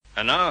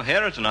And now,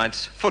 here are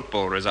tonight's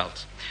football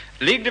results.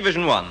 League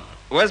Division 1,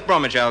 West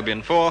Bromwich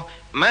Albion 4,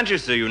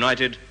 Manchester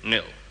United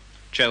 0.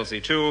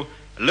 Chelsea 2,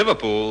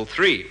 Liverpool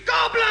 3.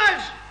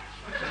 Gobblers!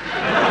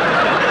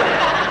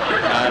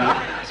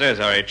 And, so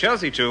sorry,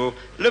 Chelsea 2,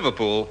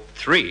 Liverpool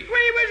 3. We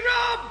was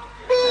robbed!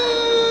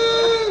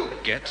 Boo!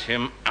 Get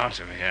him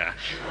out of here.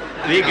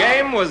 The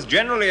game was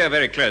generally a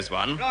very close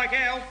one. Like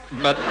hell.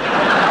 But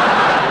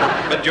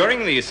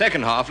during the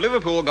second half,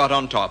 Liverpool got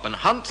on top and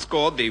Hunt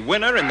scored the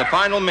winner in the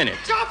final minute.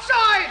 It's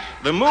offside!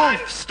 The move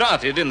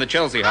started in the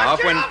Chelsea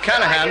half when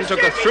Callahan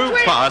took a through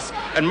pass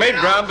and made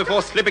ground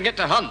before slipping it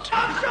to Hunt.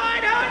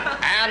 Offside,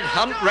 Hunt! And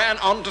Hunt ran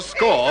on to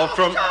score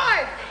from...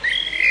 Offside!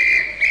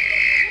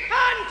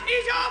 Hunt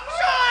is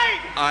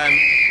offside! I'm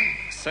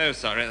so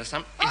sorry. There's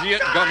some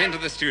idiot got into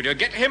the studio.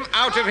 Get him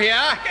out of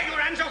here. Get your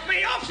hands off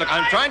me, offside! Look,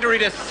 I'm trying to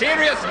read a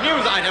serious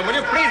news item. Will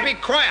you please be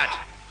quiet?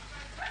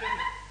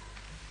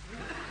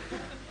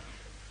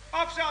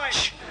 Offside!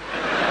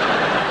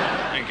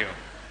 Thank you.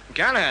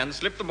 Callahan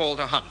slipped the ball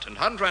to Hunt, and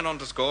Hunt ran on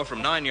to score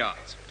from 9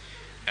 yards.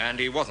 And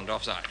he wasn't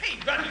offside. He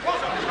bloody was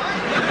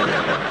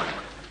offside!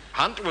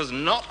 Hunt was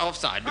not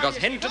offside because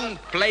Hinton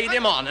played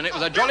him on, and it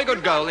was a jolly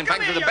good goal. In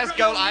fact, it was the best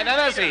goal I've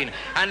ever seen.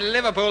 And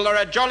Liverpool are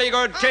a jolly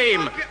good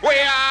team. We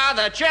are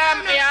the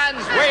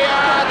champions! We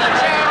are the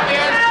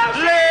champions!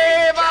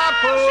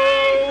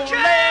 Liverpool!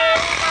 Liverpool!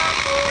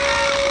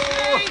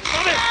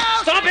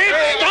 Stop it!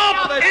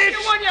 Stop it!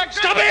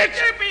 Stop it!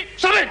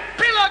 Stop it!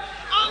 Pillock!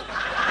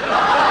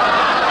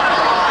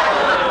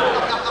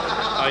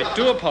 I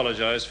do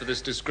apologise for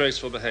this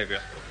disgraceful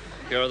behaviour.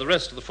 Here are the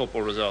rest of the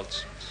football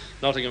results.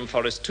 Nottingham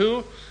Forest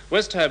 2,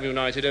 West Ham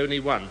United only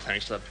 1,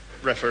 thanks to the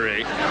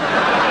referee. I'm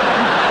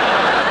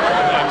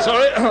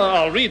sorry,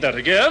 I'll read that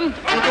again.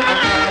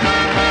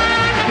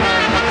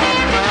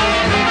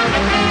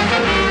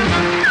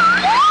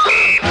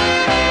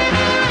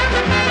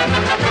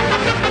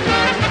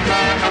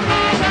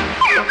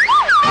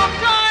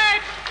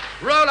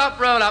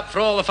 Roll up for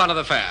all the fun of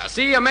the fair.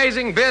 See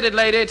amazing bearded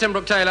lady Tim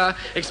Brooke Taylor.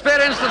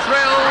 Experience the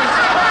thrills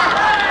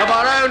of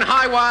our own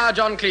high wire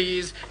John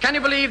Cleese. Can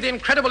you believe the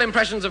incredible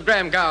impressions of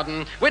Graham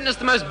Garden? Witness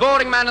the most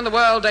boring man in the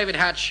world, David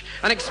Hatch.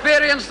 And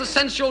experience the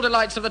sensual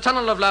delights of the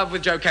Tunnel of Love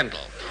with Joe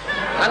Kendall.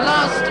 And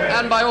last,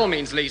 and by all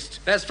means least,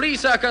 there's Flea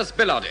Circus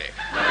Bilotti.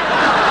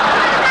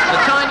 The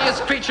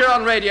tiniest creature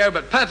on radio,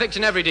 but perfect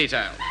in every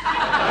detail.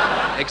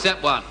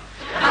 Except one.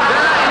 They're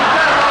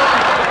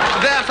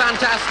incredible. They're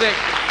fantastic.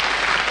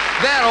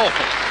 They're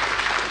awful.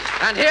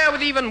 And here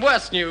with even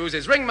worse news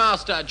is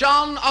ringmaster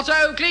John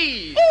Otto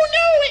Cleese. Oh,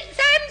 no,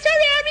 I'm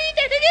sorry, I'll read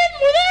that again,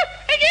 Mother,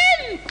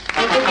 again.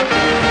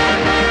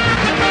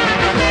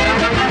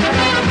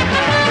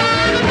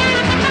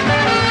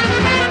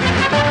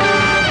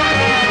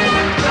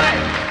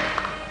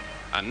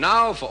 And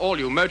now, for all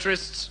you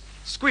motorists,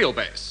 Squeal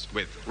Bass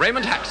with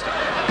Raymond Haxton.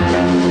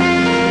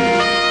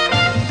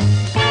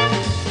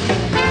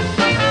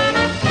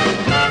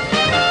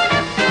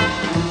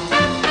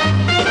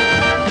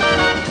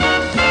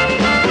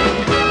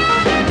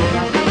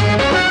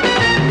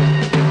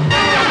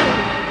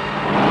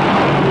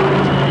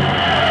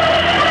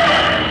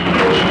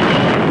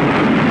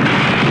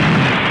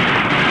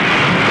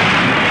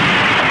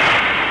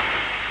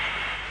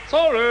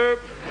 Sorry.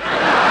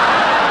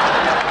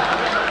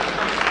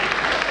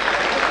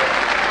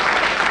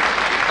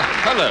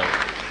 Hello.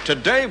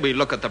 Today we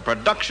look at the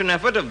production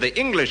effort of the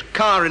English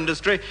car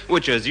industry,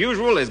 which as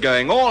usual is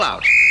going all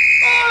out.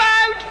 All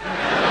out!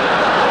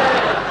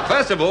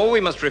 First of all,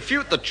 we must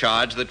refute the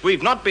charge that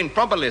we've not been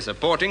properly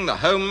supporting the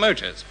home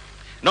motors.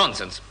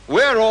 Nonsense.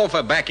 We're all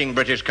for backing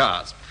British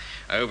cars.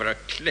 Over a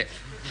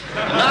cliff.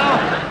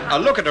 Now, a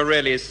look at a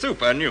really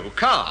super new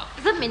car.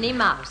 The Minnie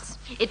Mouse.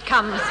 It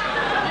comes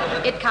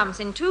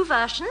in two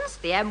versions,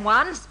 the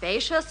M1,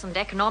 spacious and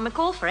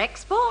economical for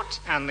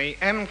export. And the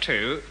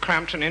M2,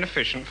 cramped and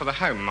inefficient for the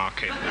home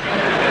market.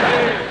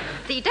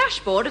 The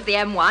dashboard of the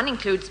M1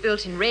 includes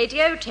built-in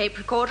radio, tape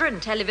recorder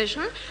and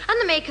television,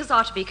 and the makers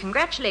are to be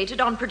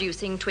congratulated on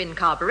producing twin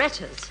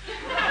carburetors.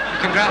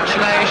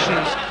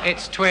 Congratulations,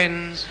 it's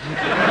twins.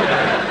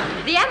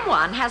 The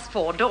M1 has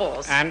 4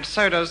 doors. And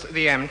so does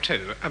the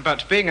M2,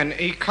 but being an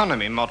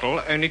economy model,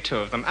 only 2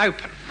 of them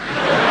open.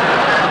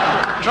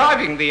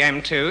 Driving the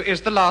M2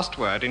 is the last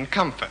word in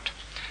comfort.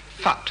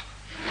 Fut.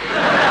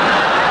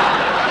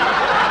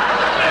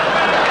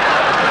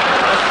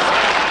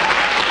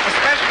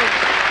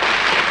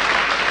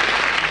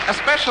 A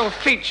special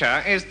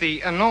feature is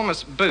the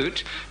enormous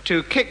boot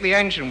to kick the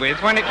engine with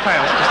when it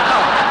fails to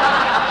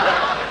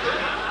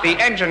start. The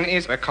engine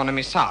is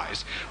economy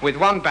size, with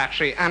 1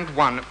 battery and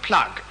 1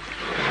 plug,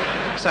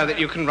 so that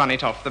you can run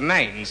it off the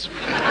mains.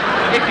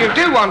 If you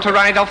do want to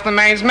run it off the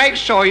mains, make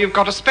sure you've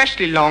got a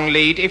specially long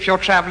lead if you're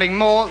travelling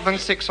more than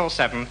 6 or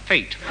 7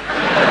 feet.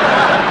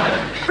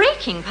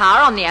 Braking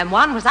power on the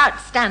M1 was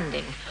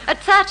outstanding.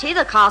 At 30,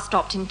 the car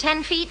stopped in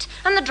 10 feet,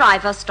 and the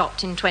driver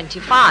stopped in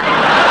 25.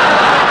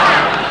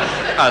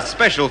 A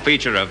special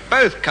feature of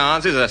both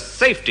cars is a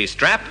safety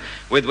strap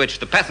with which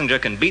the passenger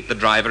can beat the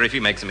driver if he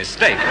makes a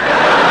mistake.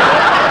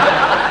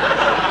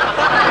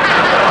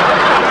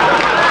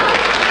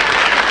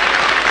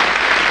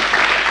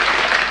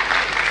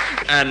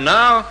 And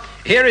now,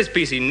 here is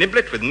PC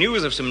Niblet with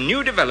news of some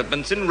new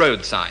developments in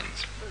road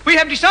signs. We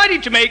have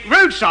decided to make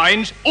road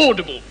signs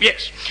audible,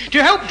 yes,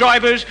 to help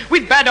drivers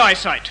with bad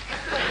eyesight.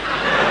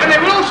 And they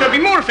will also be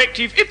more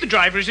effective if the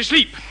driver is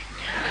asleep.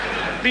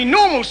 The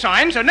normal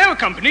signs are now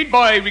accompanied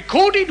by a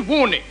recorded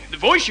warning. The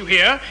voice you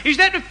hear is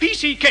that of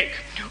PC Cake,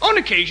 on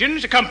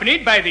occasions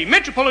accompanied by the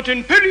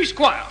Metropolitan Police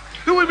Choir,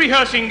 who are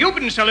rehearsing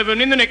Gilbert and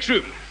Sullivan in the next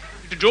room.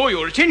 To draw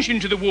your attention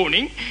to the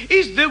warning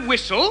is the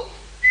whistle.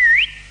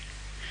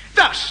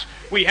 Thus,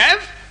 we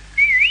have...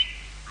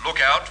 Look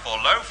out for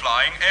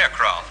low-flying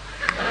aircraft.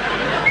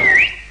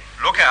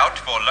 Look out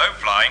for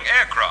low-flying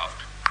aircraft.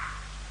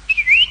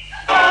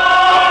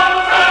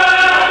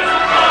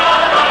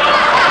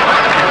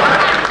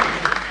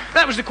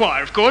 That was the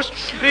choir, of course.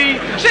 The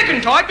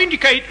second type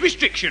indicate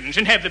restrictions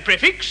and have the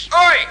prefix...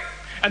 Oi!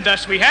 And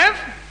thus we have...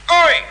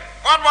 Oi!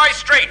 One-way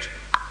street.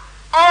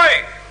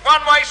 Oi!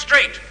 One-way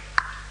street.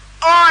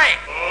 Oi!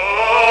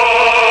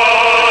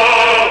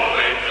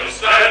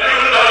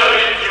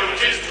 Constabulary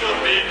duties to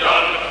be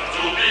done,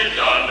 to be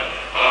done.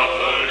 A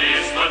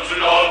policeman's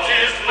lot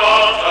is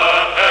not a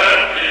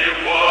happy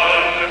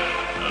one,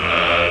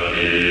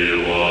 happy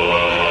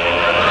one.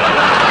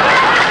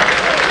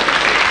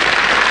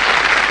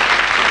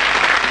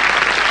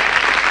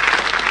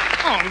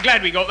 Oh, I'm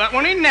glad we got that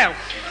one in now.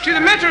 To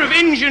the matter of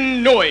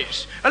engine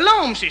noise.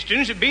 Alarm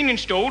systems have been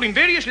installed in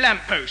various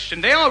lampposts,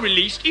 and they are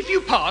released if you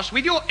pass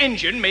with your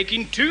engine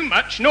making too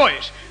much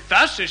noise.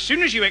 Thus, as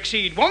soon as you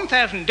exceed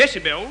 1,000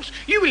 decibels,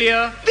 you will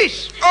hear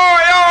this. Oi,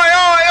 oi,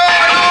 oi, oi,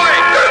 oi!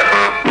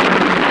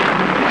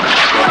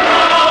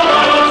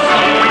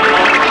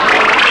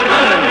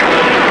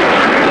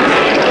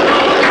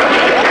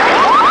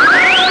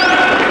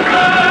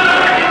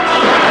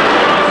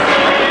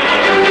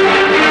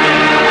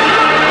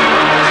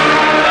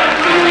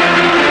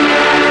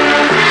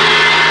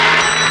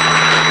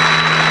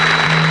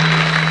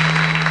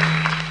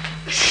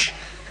 Shh!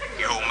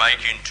 You're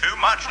making too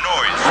much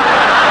noise.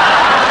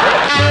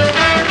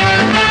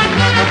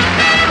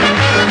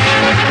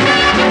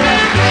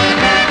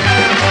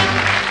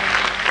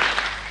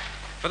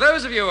 For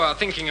those of you who are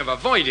thinking of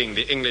avoiding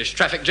the English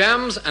traffic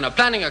jams and are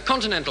planning a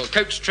continental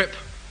coach trip,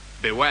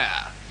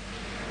 beware.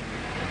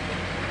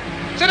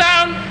 Sit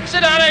down,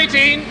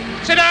 18.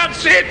 Sit down,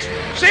 sit.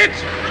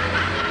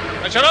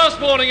 That's your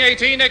last warning,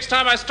 18. Next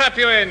time I strap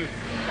you in.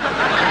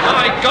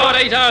 My God,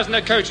 8 hours in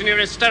a coach and you're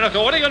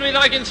hysterical. What are you going to be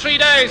like in 3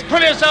 days? Pull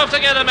yourself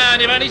together,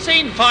 man. You've only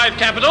seen 5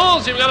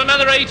 capitals. You've got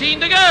another 18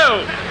 to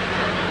go.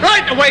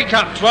 Right, wake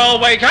up, 12,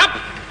 wake up.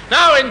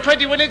 Now, in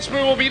 20 minutes,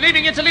 we will be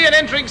leaving Italy and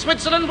entering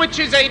Switzerland, which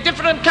is a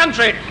different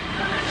country.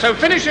 So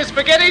finish your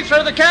spaghetti,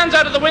 throw the cans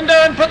out of the window,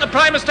 and put the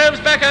primer stoves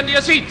back under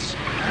your seats.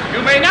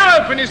 You may now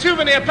open your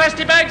souvenir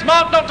plastic bags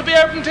marked not to be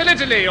opened till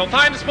Italy. You'll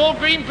find a small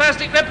green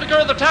plastic replica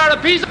of the Tower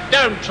of Pisa.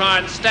 Don't try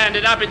and stand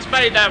it up, it's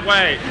made that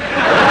way.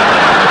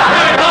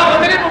 Now, in half a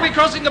minute, we'll be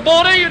crossing the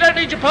border. You don't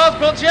need your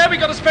passports here. We've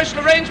got a special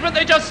arrangement.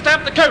 They just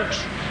stamp the coach.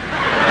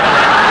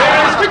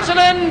 Here is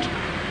Switzerland.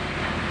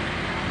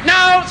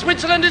 Now,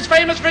 Switzerland is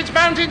famous for its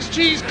mountains,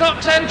 cheese,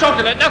 clocks, and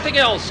chocolate, nothing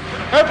else.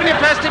 Open your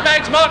plastic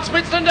bags marked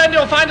Switzerland and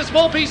you'll find a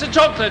small piece of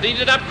chocolate. Eat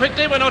it up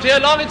quickly, we're not here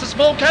long, it's a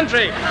small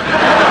country.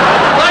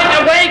 Right,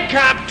 now wake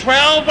up,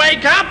 12,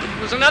 wake up.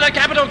 There's another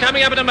capital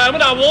coming up in a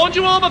moment, I warned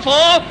you all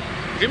before.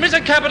 If you miss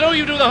a capital,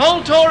 you do the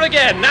whole tour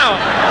again. Now,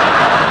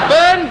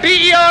 Bern,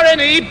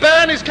 B-E-R-N-E,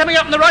 Bern is coming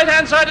up on the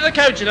right-hand side of the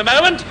coach in a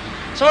moment.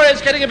 Sorry,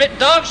 it's getting a bit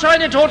dark.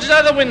 Shine your torches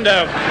out of the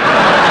window.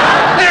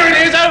 There it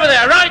is, over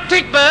there. Right,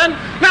 tick, Bern.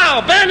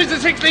 Now, Bern is the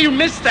 6th. You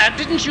missed that,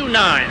 didn't you,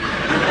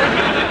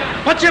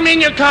 9? What do you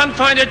mean you can't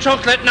find a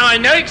chocolate, 9?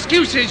 No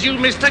excuses, you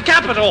missed a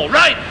capital.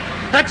 Right,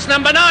 that's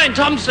number 9.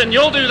 Thompson,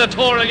 you'll do the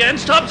tour again.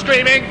 Stop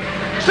screaming.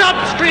 Stop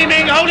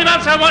screaming. Hold him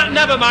up somewhat.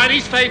 Never mind,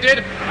 he's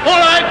fainted. All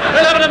right,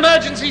 we'll have an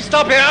emergency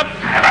stop here.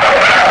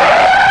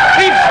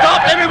 Keep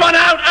stop. Everyone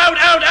out.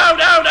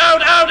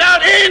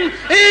 In.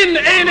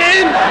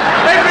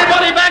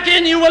 Everybody back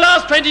in. You were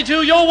last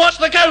 22. You'll watch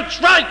the coach.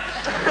 Right.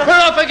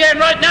 We're off again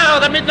right now.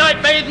 The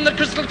midnight bathe in the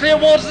crystal clear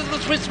waters of the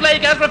Swiss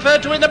lake as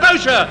referred to in the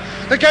brochure.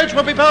 The coach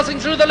will be passing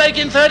through the lake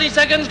in 30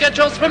 seconds. Get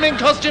your swimming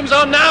costumes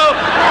on now.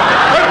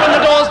 Open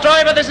the doors,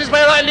 driver. This is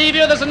where I leave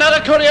you. There's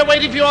another courier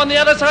waiting for you on the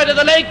other side of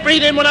the lake.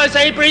 Breathe in when I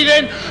say breathe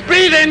in.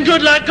 Breathe in.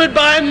 Good luck.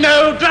 Goodbye.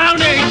 No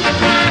drowning.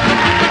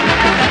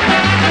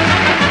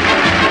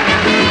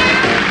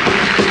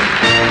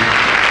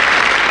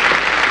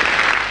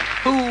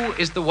 Who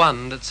is the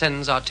one that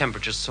sends our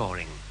temperatures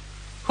soaring?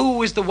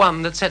 Who is the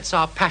one that sets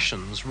our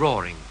passions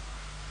roaring?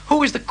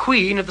 Who is the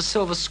queen of the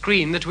silver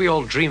screen that we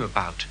all dream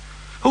about?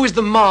 Who is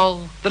the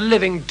moll, the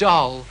living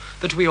doll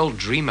that we all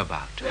dream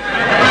about? Julie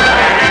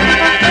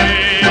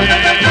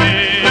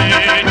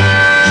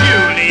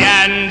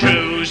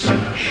Andrews.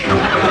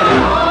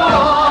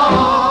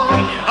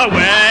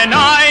 When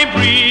I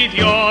breathe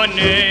your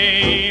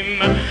name,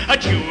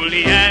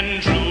 Julie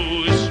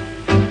Andrews.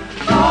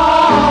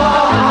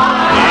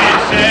 It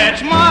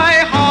sets my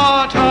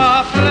heart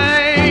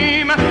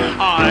aflame.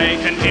 I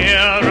can hear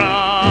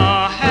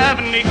a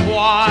heavenly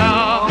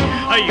choir.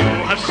 You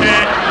have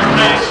set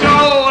the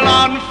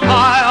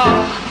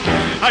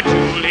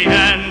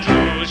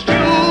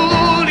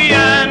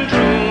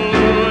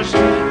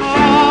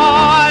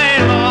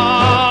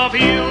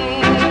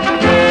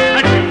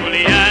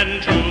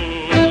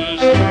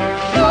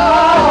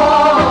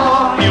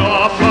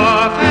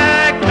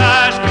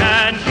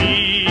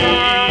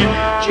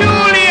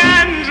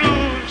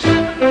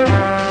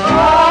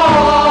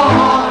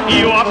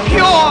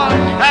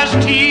us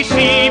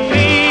TCP.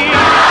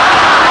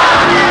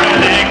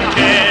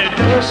 Elected,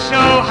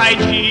 so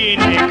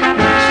hygienic,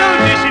 so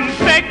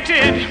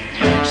disinfected,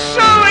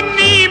 so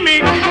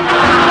anemic. Oh,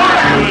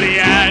 Julie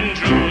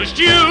Andrews,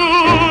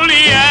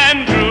 Julie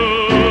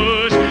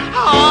Andrews,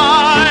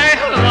 I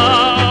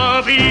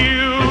love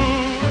you.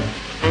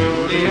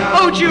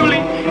 Oh,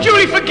 Julie,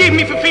 forgive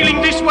me for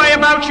feeling this way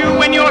about you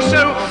when you're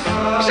so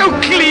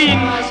clean.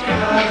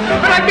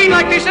 But I've been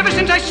like this ever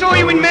since I saw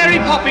you in Mary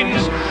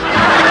Poppins.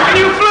 And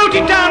you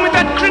floated down with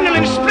that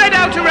crinoline spread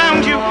out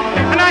around you,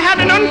 and I had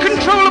an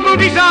uncontrollable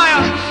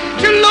desire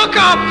to look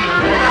up.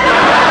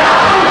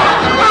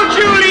 Oh,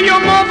 Julie,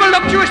 you're more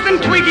voluptuous than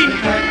Twiggy,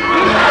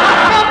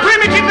 more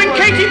primitive than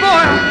Katie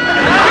Boyle.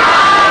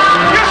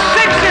 You're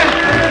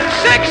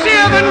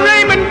sexier than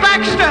Raymond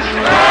Baxter.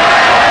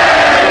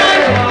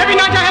 Every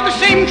night I have the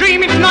same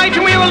dream. It's night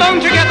and we are alone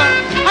together.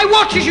 I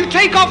watch as you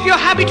take off your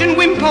habit and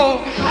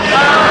wimpole.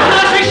 And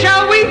I say,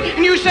 shall we?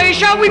 And you say,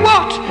 shall we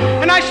what?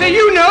 And I say,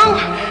 you know.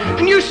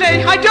 And you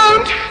say, I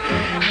don't.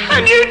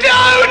 And you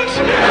don't.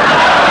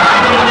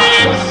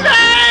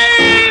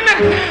 Insane!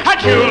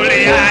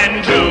 Julie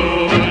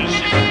Andrews.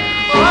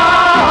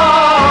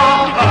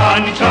 Oh,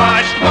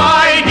 untouched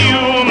by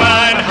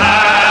human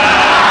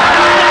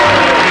hand.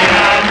 Julie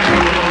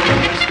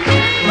Andrews.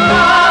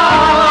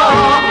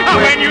 Oh,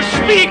 when you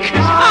speak,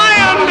 I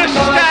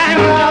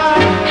understand.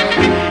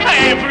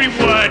 Every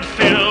word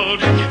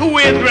filled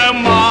with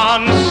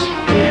romance.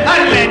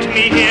 Let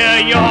me hear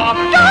your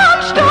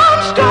dance,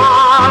 dance,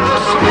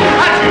 dance.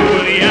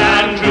 Julie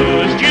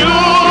Andrews,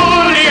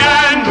 Julie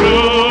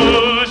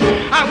Andrews,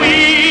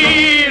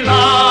 we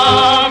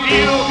love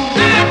you,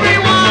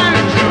 everyone.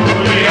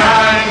 Julie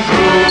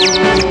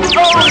Andrews.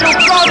 Oh, you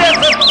goddess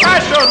of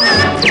passion.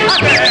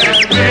 There's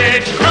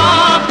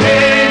witchcraft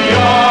in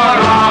your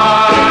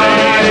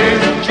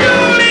eyes.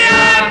 Julie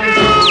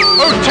Andrews.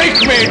 Oh, take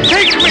me,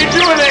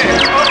 Julie.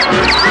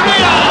 We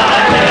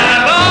are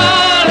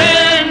never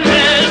in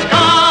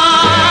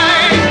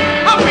disguise.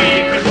 We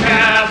could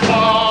care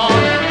for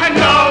and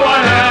no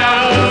one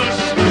else.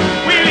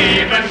 We'll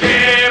even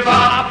give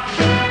up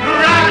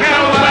rock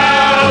and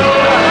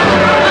roll.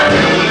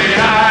 Julie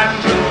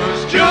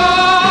Andrews,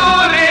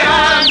 Julie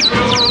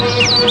Andrews.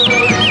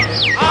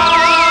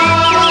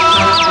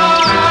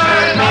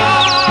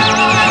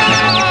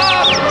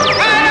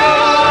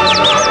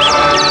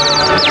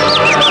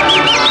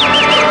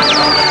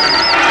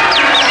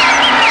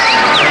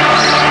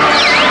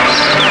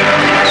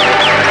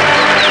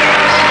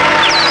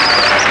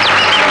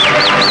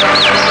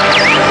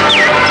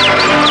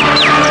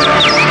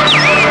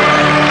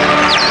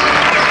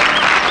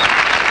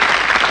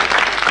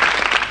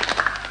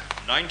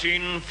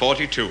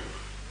 (1942).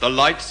 The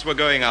lights were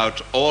going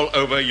out all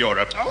over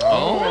Europe.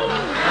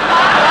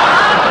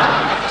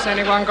 Has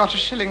anyone got a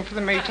shilling for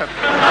the meter?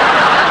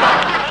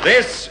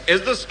 This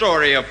is the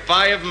story of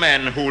 5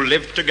 men who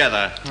lived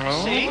together.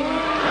 See?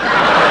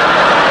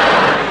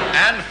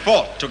 And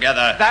fought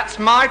together. That's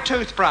my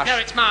toothbrush. No,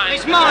 it's mine.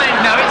 It's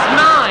mine. No, it's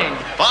mine.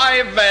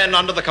 5 men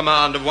under the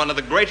command of one of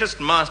the greatest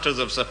masters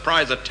of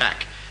surprise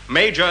attack,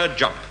 Major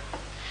Jump.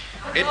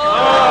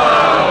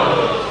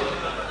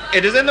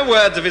 It is in the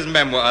words of his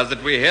memoirs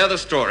that we hear the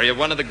story of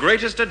one of the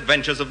greatest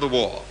adventures of the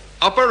war,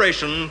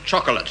 Operation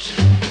Chocolate.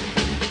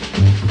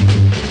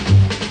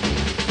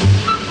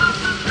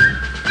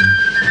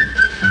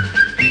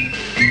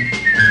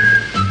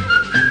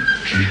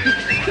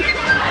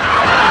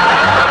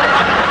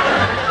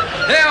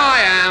 Here I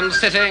am,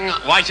 sitting,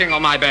 writing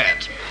on my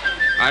bed.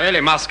 I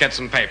really must get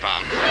some paper.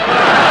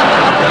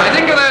 I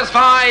think of those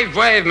 5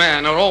 brave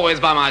men who are always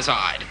by my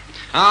side.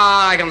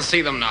 Ah, I can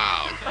see them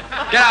now.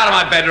 Get out of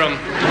my bedroom.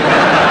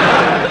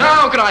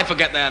 How could I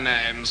forget their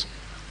names?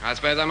 I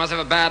suppose I must have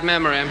a bad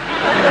memory.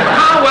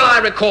 How will I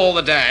recall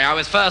the day I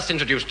was first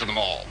introduced to them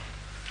all?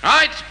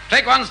 Right,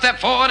 take one step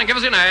forward and give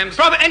us your names.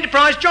 Private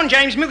Enterprise, John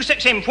James,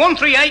 Middlesex Imp,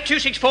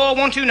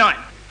 138-264-129.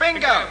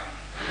 Bingo!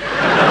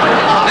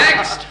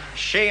 Next.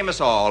 Seamus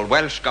All,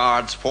 Welsh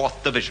Guards,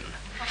 4th Division.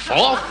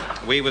 4th?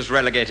 We was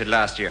relegated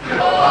last year.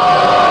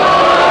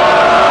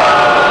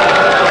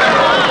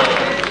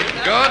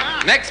 Good.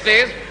 Next,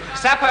 please.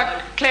 Sapper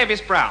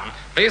Clevis Brown.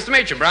 Pleased to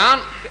meet you,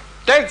 Brown.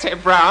 Don't say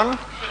Brown.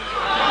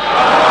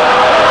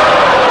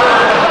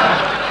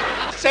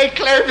 Say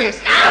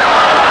Clovis.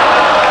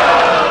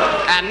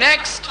 And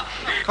next.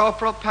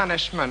 Corporal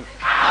Punishment.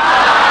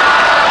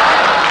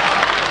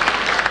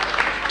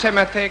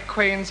 Timothy,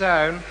 Queen's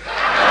Own.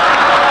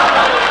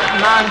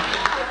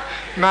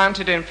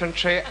 Mounted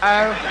Infantry,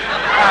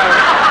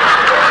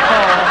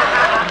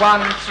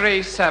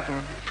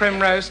 004-137.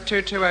 Primrose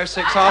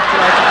 2206 after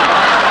 8.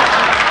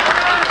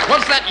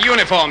 What's that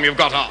uniform you've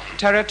got on?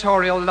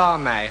 Territorial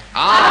Lame.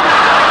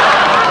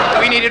 Ah.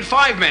 We needed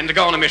 5 men to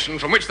go on a mission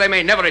from which they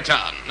may never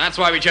return. That's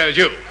why we chose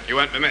you. You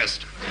won't be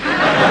missed.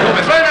 You'll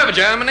be flown over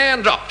Germany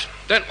and dropped.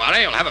 Don't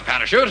worry, you'll have a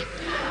parachute,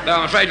 though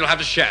I'm afraid you'll have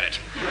to share it.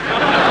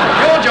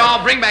 Your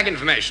job, bring back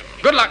information.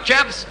 Good luck,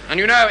 chaps. And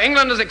you know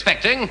England is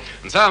expecting,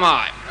 and so am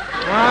I.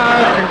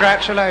 Oh,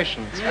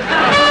 congratulations.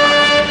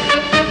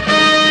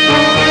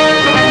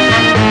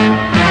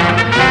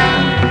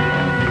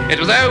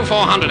 so, for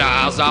 100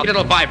 hours, our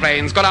little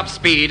biplanes got up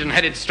speed and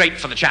headed straight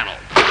for the Channel.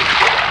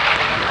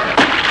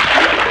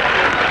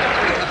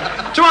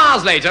 2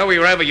 hours later, we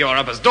were over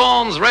Europe as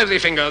Dawn's rosy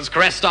fingers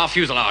caressed our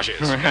fuselages.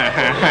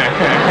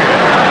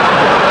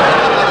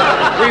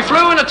 We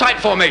flew in a tight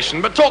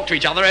formation, but talked to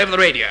each other over the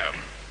radio.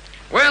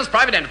 Where's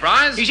Private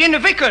Enterprise? He's in the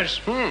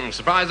Vickers.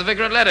 Surprised the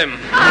vicar had let him.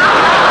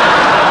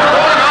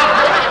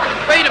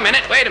 Wait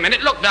a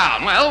minute, look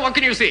down. Well, what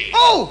can you see?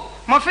 Oh,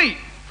 my feet.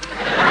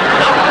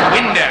 Out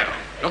the window.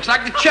 Looks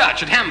like the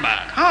church at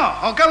Hamburg. Oh,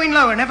 I'll go in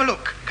lower and have a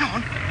look. Come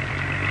on.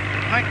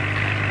 Right.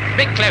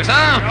 Bit closer.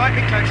 Right,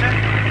 bit closer.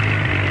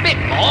 Bit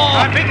more.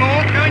 Right, bit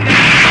more. Going down.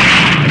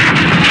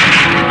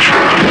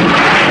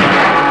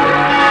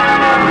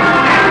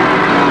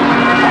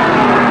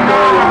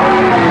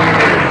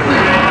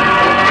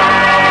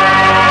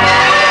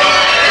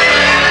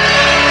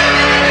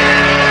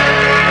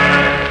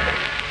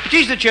 It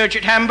is the church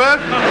at Hamburg.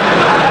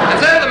 And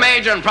so the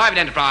Major and Private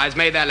Enterprise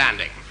made their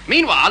landing.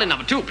 Meanwhile, in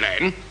number 2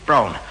 plane...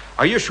 Brown,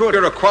 are you sure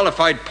you're a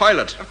qualified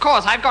pilot? Of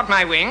course, I've got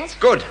my wings.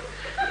 Good,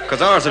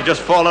 because ours have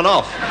just fallen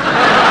off.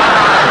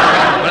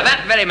 But at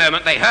that very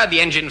moment, they heard the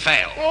engine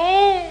fail.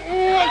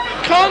 I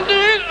can't do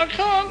it. I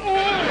can't.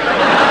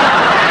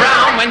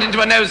 Brown went into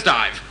a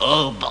nosedive.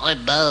 Oh, my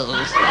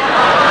nose.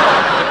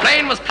 The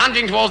plane was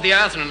plunging towards the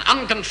earth in an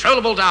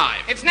uncontrollable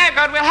dive. It's no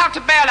good. We'll have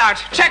to bail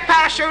out. Check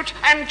parachute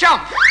and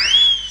jump.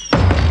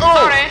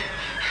 Sorry.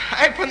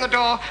 Open the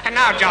door and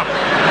now jump.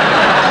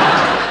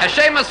 As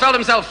Seamus felt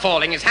himself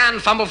falling, his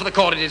hand fumbled for the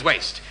cord at his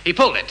waist. He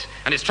pulled it,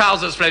 and his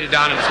trousers floated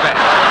down into space.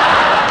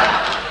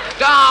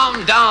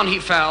 Down, down he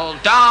fell.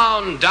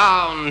 Down,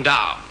 down,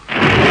 down.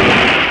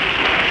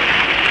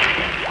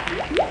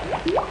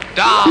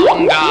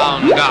 Down,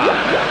 down,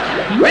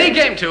 down. When he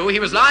came to, he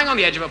was lying on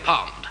the edge of a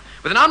pond,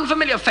 with an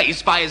unfamiliar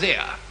face by his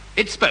ear.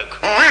 It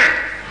spoke.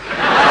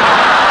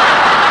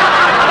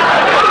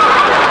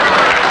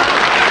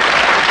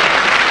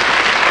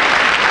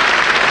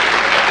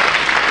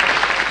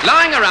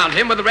 Lying around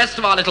him were the rest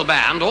of our little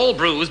band, all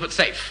bruised but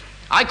safe.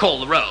 I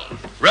called the roll.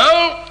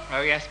 Roll!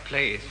 Oh, yes,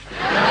 please.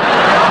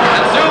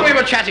 And soon we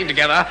were chatting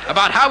together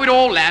about how we'd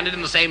all landed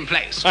in the same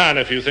place. And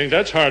if you think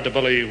that's hard to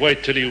believe,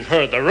 wait till you've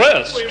heard the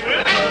rest.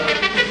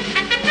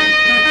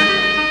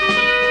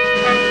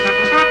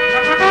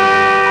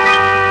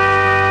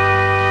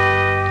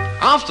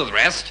 After the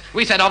rest,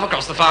 we set off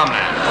across the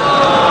farmland.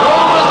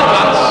 Almost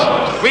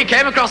at once, we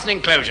came across an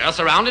enclosure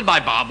surrounded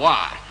by barbed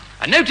wire.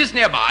 A notice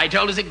nearby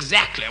told us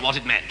exactly what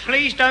it meant.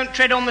 Please don't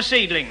tread on the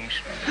seedlings.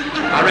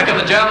 I reckon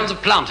the Germans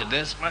have planted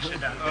this. Must have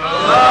done.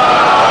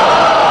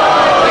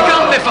 We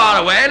can't be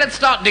far away. Let's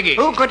start digging.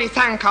 Oh, goody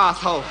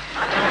sandcastle.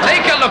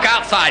 Take a look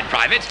outside,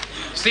 Private.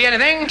 See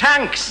anything?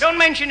 Tanks. Don't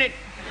mention it.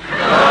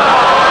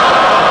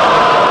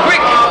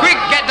 Quick, quick,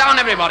 get down,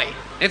 everybody.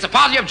 It's a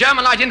party of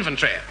German light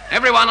infantry.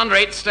 Everyone under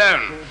 8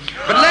 stone.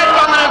 But led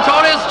by the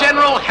notorious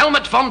General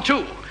Helmut von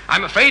Two.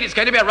 I'm afraid it's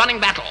going to be a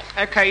running battle.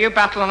 Okay, you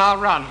battle and I'll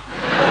run.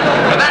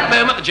 At that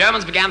moment, the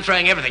Germans began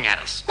throwing everything at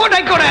us. What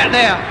they got out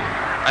there?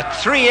 A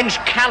 3-inch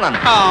cannon.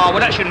 Oh,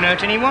 well, that shouldn't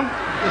hurt anyone.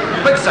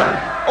 Quick, sir.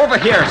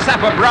 Over here,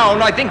 Sapper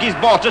Brown. I think he's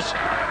bought us.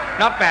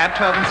 Not bad,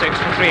 12 and 6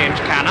 for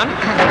 3-inch cannon.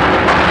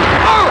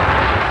 Oh,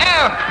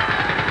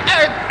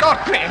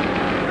 got me.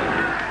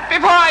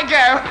 Before I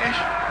go,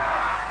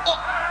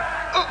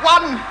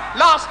 one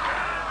last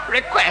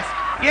request.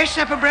 Yes,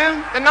 Sapper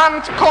Brown? The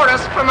nun's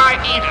chorus for my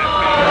Edith.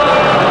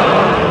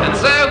 And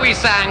so we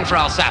sang for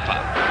our sapper.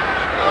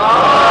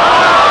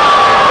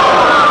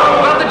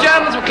 Well, the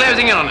Germans were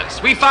closing in on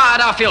us. We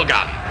fired our field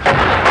gun.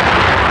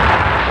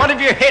 What have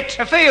you hit?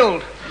 A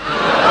field.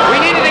 We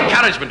needed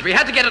encouragement. We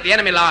had to get at the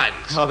enemy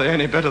lines. Are they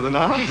any better than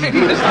ours?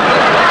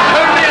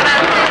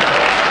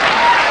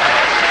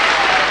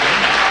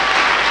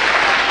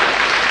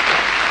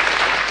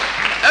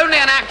 Only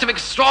an act of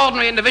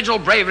extraordinary individual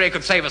bravery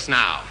could save us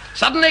now.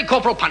 Suddenly,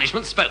 Corporal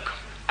Punishment spoke.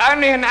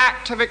 Only an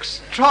act of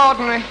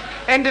extraordinary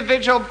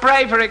individual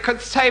bravery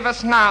could save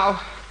us now.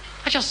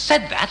 I just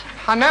said that.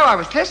 I know, I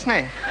was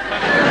listening.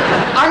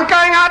 I'm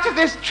going out of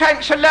this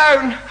trench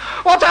alone.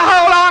 What a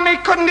whole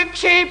army couldn't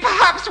achieve,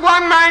 perhaps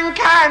one man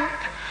can.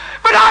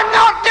 But I'm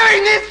not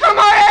doing this for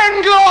my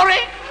own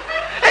glory.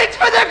 It's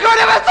for the good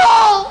of us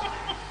all.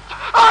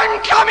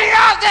 I'm coming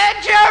out there,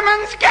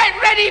 Germans. Get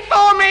ready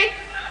for me.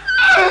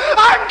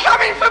 I'm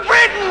coming for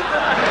Britain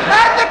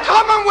and the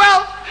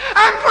Commonwealth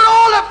and for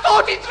all of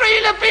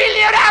 43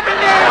 Lobelia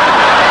Avenue.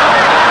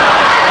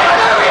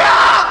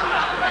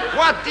 Hallelujah!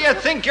 What do you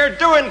think you're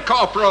doing,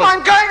 Corporal?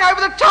 I'm going over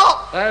the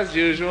top. As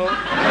usual.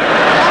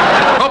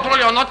 Corporal,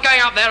 you're not going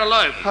out there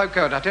alone. Oh,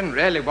 good. I didn't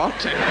really want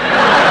to.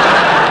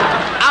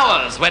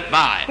 Hours went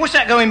by. What's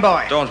that going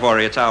by? Don't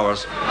worry, it's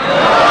ours.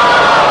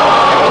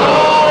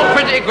 All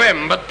pretty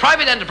grim, but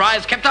Private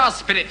Enterprise kept our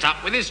spirits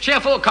up with his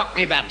cheerful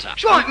Cockney banter.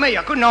 It's like me.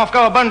 I couldn't half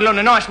go a bundle on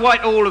a nice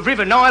white all of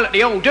River Nile at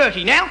the old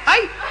dirty now,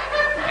 eh?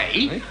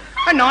 Hey?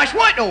 A nice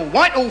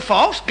Whitehall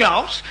farce,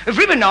 glass, of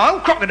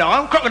ribbonile,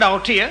 crocodile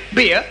tear,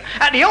 beer,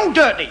 at the old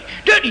dirty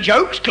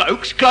jokes,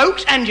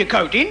 cloaks, and your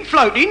coating,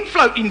 floating,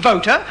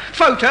 voter,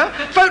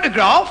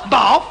 photograph,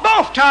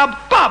 bathtub,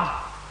 pub.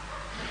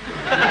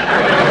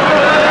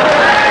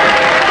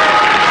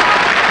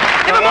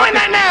 Never mind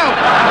that now.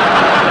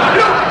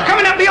 Look,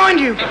 coming up behind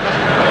you.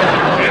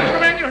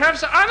 Gentlemen, you have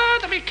the honor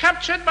to be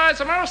captured by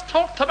the most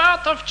talked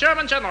about of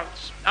German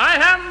generals. I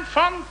am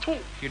von Toul.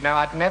 You know,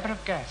 I'd never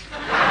have guessed.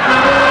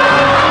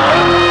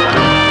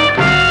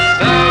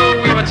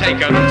 So we were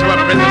taken to a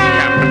prison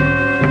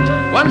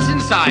camp. Once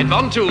inside,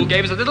 von Toul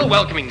gave us a little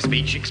welcoming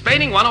speech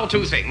explaining one or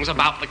two things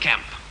about the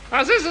camp.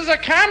 This is a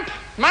camp,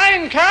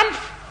 Mein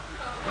Kampf.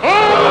 Oh,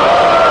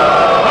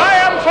 I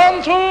am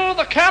von Toul,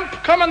 the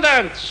camp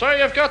commandant. So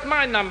you've got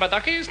my number,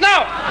 duckies.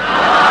 Now,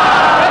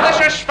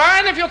 Mr.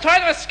 Schwein, if you try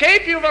to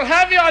escape, you will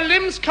have your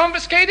limbs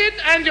confiscated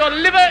and your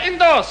liver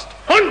endorsed.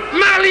 Und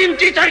Marlin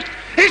Dietrich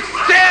ist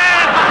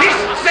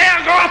sehr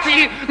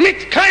grotty,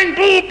 mit kein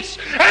boobs,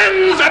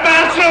 and the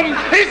bathroom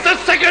is the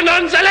second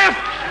on the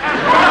left.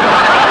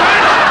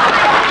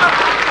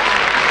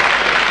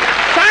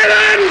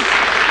 Silence!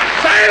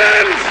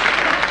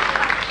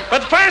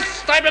 But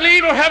first, I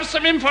believe you have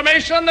some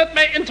information that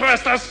may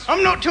interest us.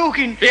 I'm not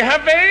talking. We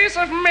have ways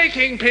of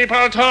making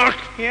people talk.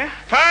 Yeah?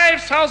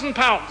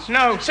 £5,000.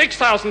 No.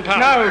 £6,000.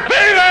 No.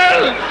 Very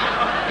well!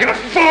 You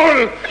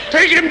fool!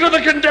 Take him to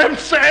the condemned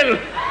cell.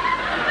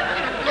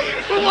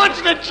 Well, what's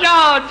the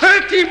charge?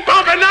 30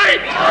 bob a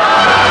night!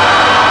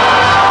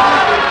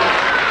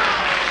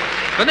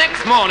 The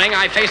next morning,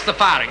 I faced the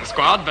firing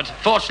squad, but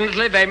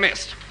fortunately they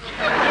missed.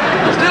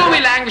 Still, we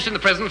languished in the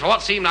prison for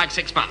what seemed like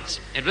 6 months.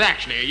 It was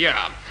actually a year.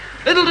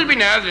 Little did we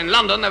know that in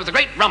London there was a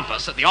great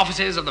rumpus at the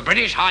offices of the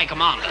British High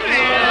Commander.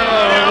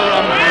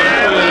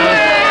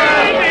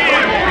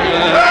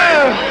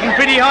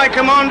 Pretty high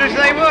commanders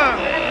they were.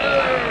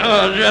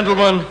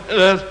 Gentlemen,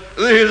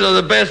 these are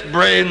the best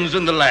brains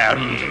in the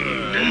land.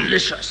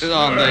 Delicious.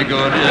 Aren't they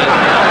good?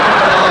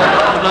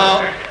 Yes.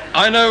 Now,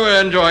 I know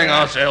we're enjoying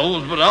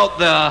ourselves, but out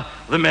there,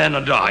 the men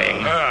are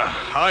dying.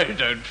 I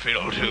don't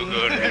feel too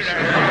good.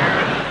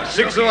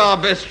 6 of our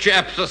best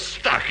chaps are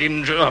stuck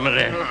in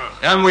Germany,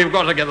 and we've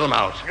got to get them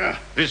out.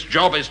 This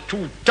job is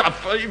too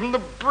tough for even the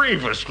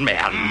bravest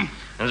man,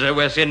 and so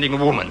we're sending a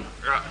woman.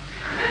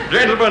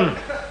 Gentlemen,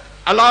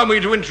 allow me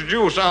to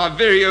introduce our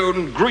very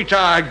own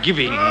Greta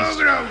Givings.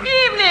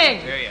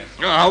 Evening!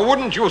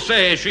 Wouldn't you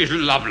say she's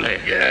lovely?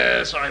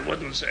 Yes, I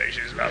wouldn't say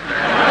she's lovely.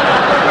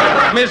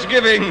 Miss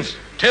Givings,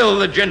 tell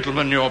the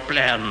gentleman your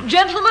plan.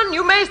 Gentlemen,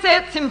 you may say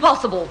it's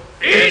impossible.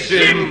 It's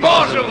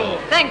impossible.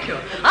 Thank you.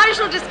 I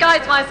shall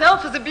disguise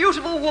myself as a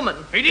beautiful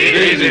woman. It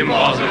is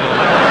impossible.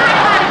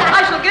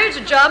 I shall go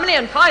to Germany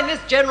and find this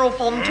General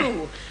von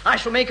Toul. I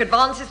shall make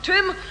advances to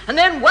him, and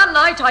then one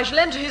night I shall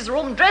enter his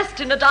room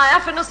dressed in a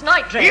diaphanous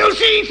nightdress. You'll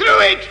see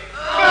through it.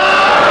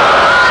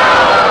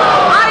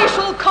 I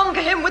shall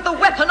conquer him with the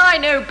weapon I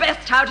know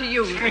best how to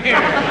use.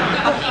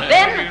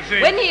 Then,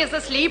 when he is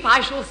asleep,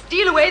 I shall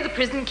steal away the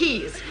prison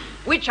keys,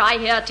 which I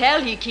hear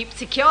tell he keeps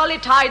securely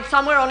tied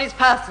somewhere on his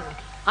person.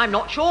 I'm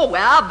not sure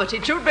where, but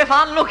it should be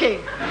fun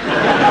looking.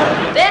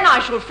 Then I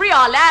shall free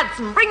our lads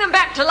and bring them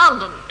back to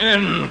London.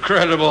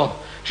 Incredible.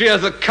 She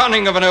has the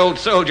cunning of an old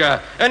soldier,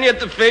 and yet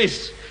the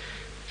face...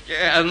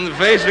 Yeah, and the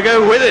face to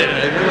go with it.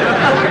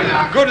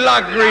 Good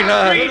luck,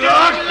 Greta.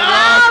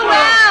 Oh,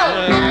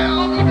 well!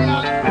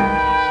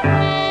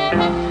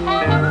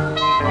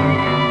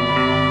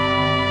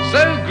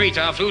 So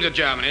Greta flew to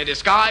Germany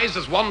disguised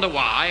as Wanda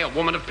Wye, a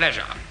woman of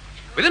pleasure.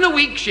 Within a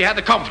week, she had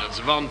the confidence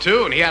of Von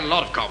Toul, and he had a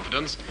lot of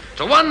confidence.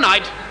 So one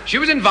night, she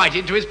was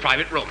invited to his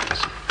private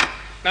rooms.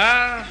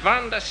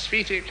 Wanda,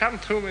 sweetie, come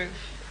to me.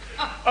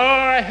 Oh,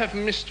 I have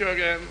missed you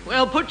again.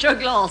 Well, put your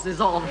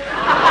glasses on.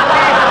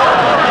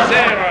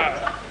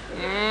 Sarah.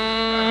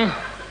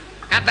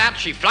 At that,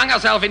 she flung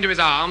herself into his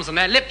arms, and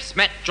their lips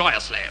met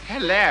joyously.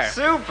 Hello.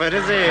 Super,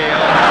 is he?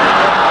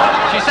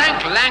 She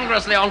sank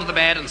languorously onto the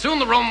bed, and soon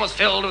the room was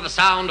filled with the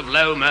sound of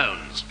low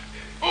moans.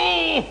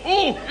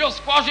 Oh, you're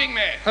squashing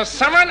me. There's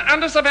someone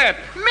under the bed.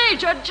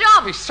 Major,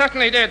 jump! He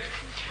certainly did.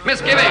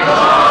 Miss Givings,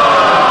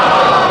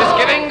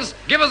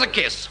 give us a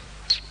kiss.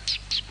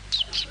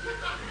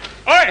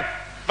 Oi,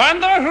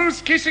 Wanda,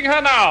 who's kissing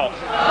her now?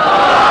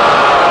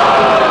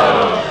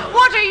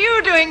 What are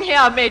you doing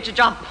here, Major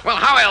Jump? Well,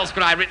 how else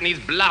could I have written these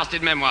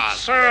blasted memoirs?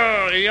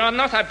 So, you're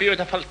not a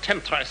beautiful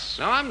temptress.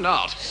 No, I'm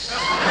not.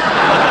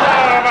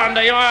 Oh,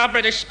 Wanda, you're a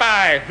British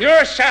spy.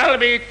 You shall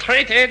be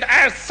treated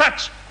as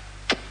such.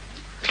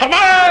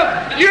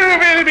 Tomorrow, you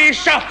will be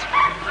shot.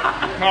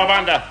 Oh,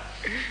 Wanda,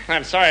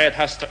 I'm sorry it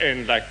has to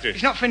end like this.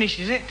 It's not finished,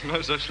 is it?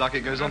 No such like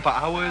it goes on for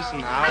hours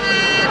and hours.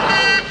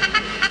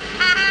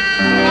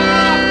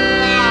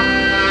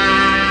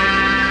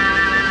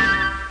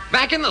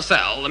 Back in the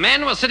cell, the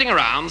men were sitting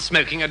around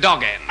smoking a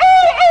dog end.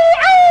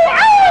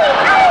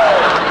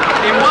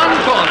 In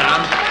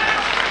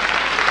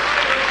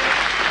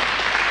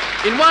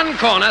one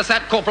corner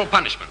sat Corporal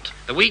Punishment.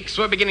 The weeks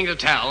were beginning to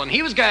tell, and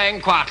he was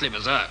going quietly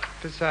berserk.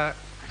 Berserk.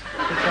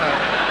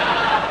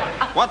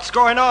 What's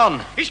going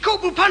on? It's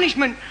corporal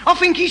punishment. I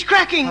think he's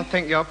cracking. I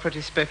think you're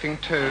pretty spiffing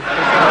too.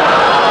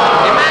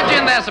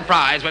 Imagine their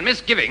surprise when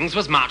Miss Givings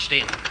was marched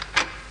in.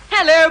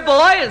 Hello,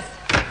 boys.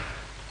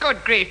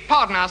 Good grief,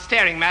 pardon our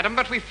staring, madam,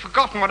 but we've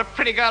forgotten what a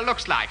pretty girl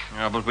looks like.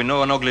 Yeah, but we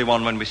know an ugly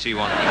one when we see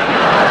one.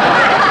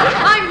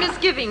 I'm Miss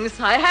Givings.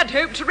 I had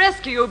hoped to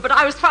rescue you, but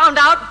I was found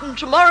out, and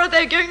tomorrow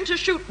they're going to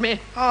shoot me.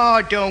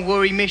 Oh, don't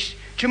worry, miss.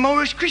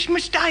 Tomorrow's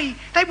Christmas Day.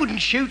 They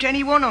wouldn't shoot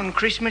anyone on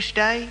Christmas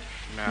Day.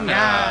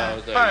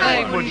 No,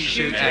 they wouldn't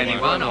shoot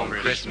anyone on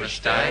Christmas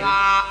Day.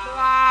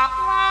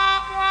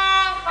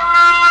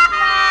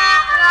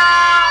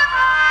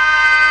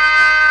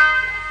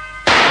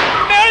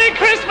 Merry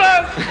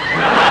Christmas!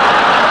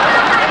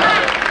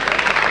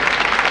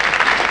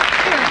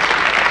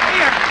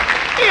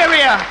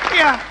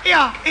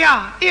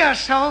 Here,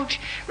 Salt.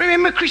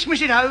 Remember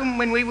Christmas at home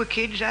when we were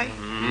kids, eh?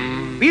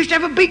 We used to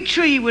have a big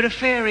tree with a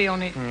fairy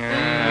on it.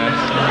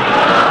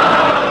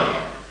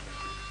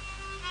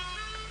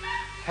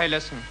 Hey,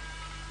 listen.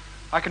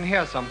 I can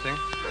hear something.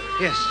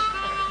 Yes,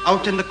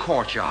 out in the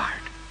courtyard.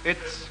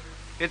 It's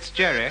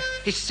Jerry.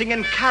 He's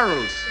singing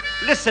carols.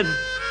 Listen.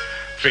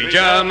 3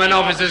 German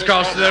officers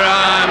crossed the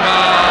Rhine.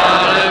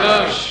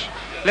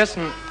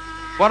 Listen,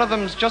 one of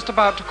them's just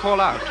about to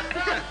call out.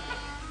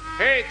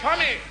 Hey,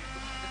 Tommy.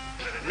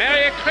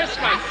 Merry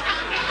Christmas.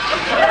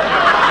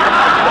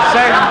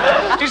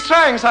 He's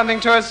throwing something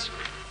to us.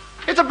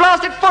 It's a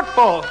blasted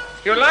football.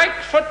 You like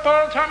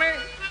football, Tommy?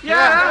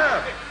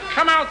 Yeah.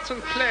 Come out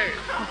and play.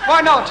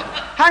 Why not?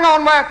 Hang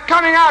on, we're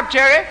coming out,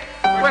 Jerry.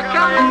 We're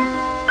coming.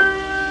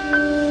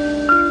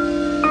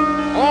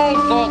 All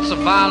thoughts of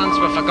violence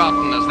were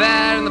forgotten as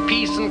there, in the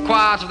peace and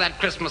quiet of that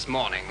Christmas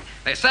morning,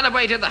 they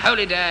celebrated the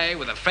holy day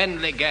with a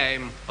friendly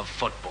game of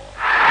football.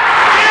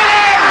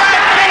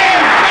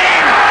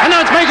 And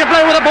now it's Major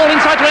Blow with a ball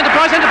inside to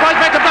Enterprise. Enterprise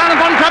back to Brown and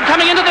Von Crump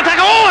coming into the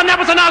tackle. Oh, and that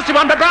was a nasty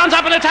one, but Brown's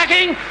up and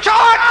attacking.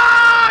 Shot!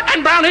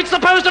 And Brown hits the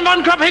post and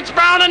Von Crump hits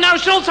Brown, and now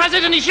Schultz has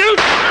it and he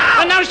shoots.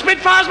 And now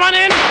Schmidt fires one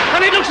in,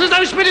 and it looks as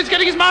though Schmidt is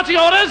getting his marching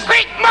orders.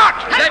 Quick, Mott!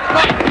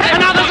 And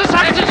now there's a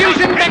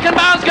substitution.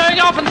 Beckenbauer's going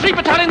off, and 3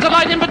 battalions of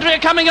light infantry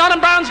are coming on, and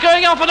Brown's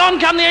going off, and on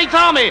come the 8th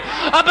Army.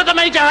 But the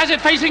Major has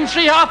it facing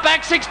 3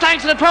 half-backs, 6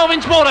 tanks, and a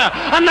 12-inch mortar,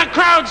 and the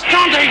crowd's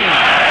chanting.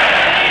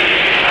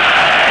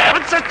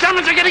 But the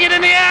Germans are getting it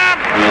in the air.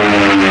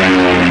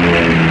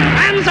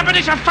 And the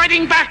British are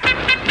fighting back.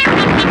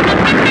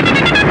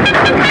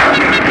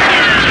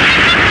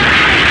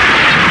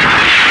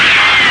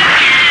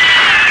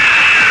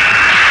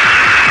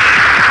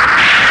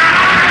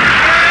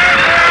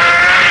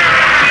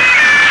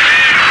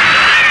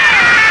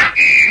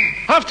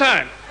 Half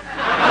time.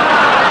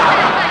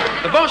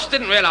 The Boche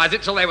didn't realise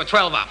it till they were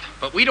 12 up,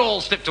 but we'd all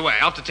slipped away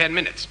after 10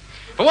 minutes.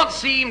 For what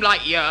seemed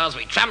like years,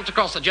 we tramped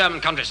across the German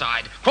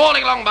countryside,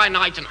 crawling along by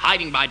night and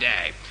hiding by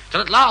day,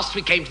 till at last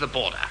we came to the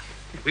border.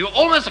 We were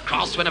almost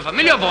across when a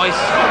familiar voice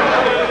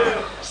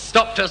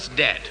stopped us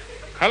dead.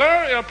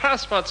 Hello, your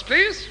passports,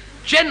 please.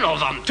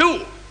 General's on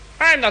too.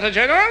 I'm not a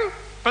general.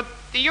 But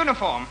the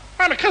uniform.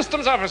 I'm a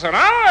customs officer now.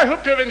 I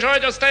hope you've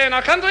enjoyed your stay in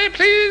our country.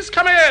 Please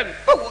come in.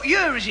 Oh, what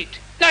year is it?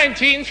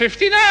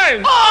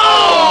 1959.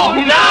 Oh,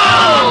 no!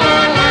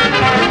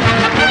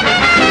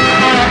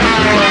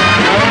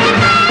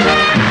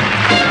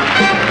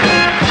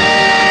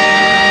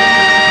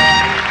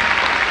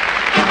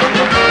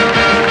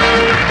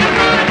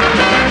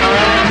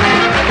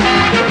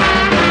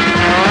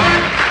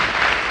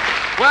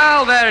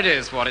 Well, there it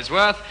is, for what it's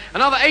worth.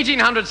 Another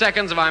 1,800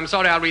 seconds of I'm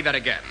sorry, I'll read that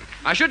again.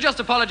 I should just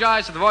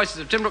apologise to the voices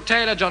of Tim Brooke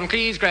Taylor, John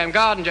Cleese, Graham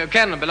Garden, Joe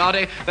Kenn and Bill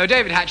Oddie, though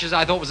David Hatch's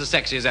I thought was as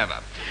sexy as ever.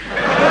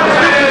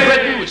 The script was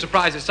written, which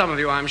surprises some of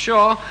you, I'm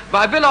sure,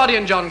 by Bill Oddie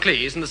and John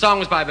Cleese, and the song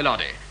was by Bill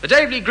Oddie. The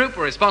Dave Lee Group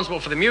were responsible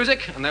for the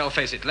music, and they'll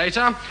face it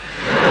later.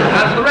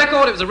 For the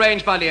record, it was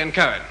arranged by Leon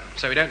Cohen,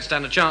 so we don't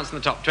stand a chance in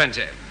the top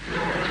 20.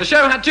 The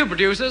show had 2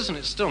 producers, and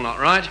it's still not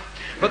right.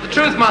 But the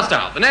truth must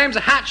out. The names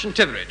are Hatch and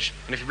Titheridge,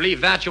 and if you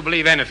believe that, you'll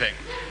believe anything.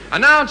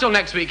 And now, until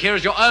next week, here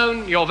is your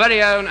own, your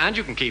very own, and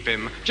you can keep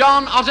him,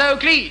 John Otto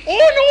Cleese. Oh,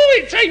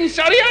 no, I'm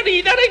sorry. I'll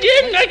read that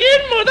again,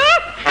 Mother.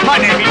 My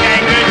name is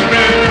Angus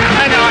Broom,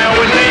 and I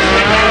always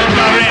listen. Oh,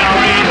 sorry, I'll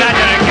read that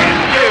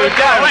again. You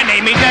don't. My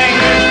name is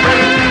Angus Broom.